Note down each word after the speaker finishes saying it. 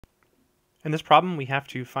In this problem, we have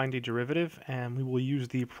to find a derivative, and we will use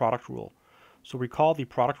the product rule. So recall the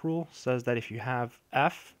product rule says that if you have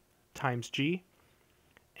f times g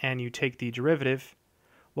and you take the derivative,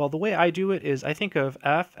 well, the way I do it is I think of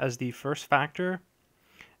f as the first factor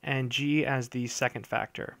and g as the second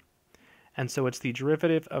factor. And so it's the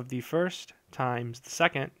derivative of the first times the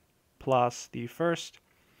second plus the first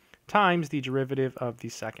times the derivative of the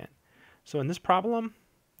second. So in this problem,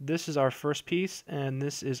 this is our first piece and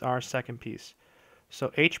this is our second piece.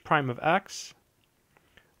 So h prime of x,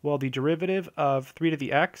 well, the derivative of 3 to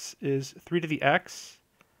the x is 3 to the x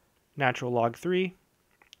natural log 3.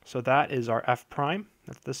 So that is our f prime,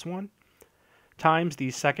 that's this one, times the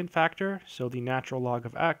second factor, so the natural log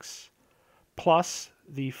of x, plus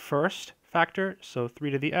the first factor, so 3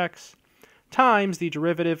 to the x, times the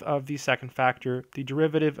derivative of the second factor. The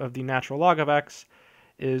derivative of the natural log of x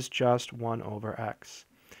is just 1 over x.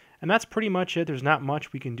 And that's pretty much it. There's not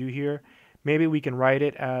much we can do here. Maybe we can write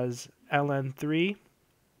it as ln 3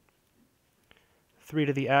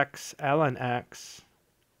 to the x ln x,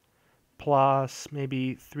 plus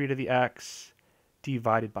maybe 3 to the x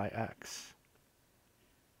divided by x.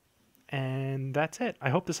 And that's it. I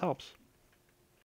hope this helps.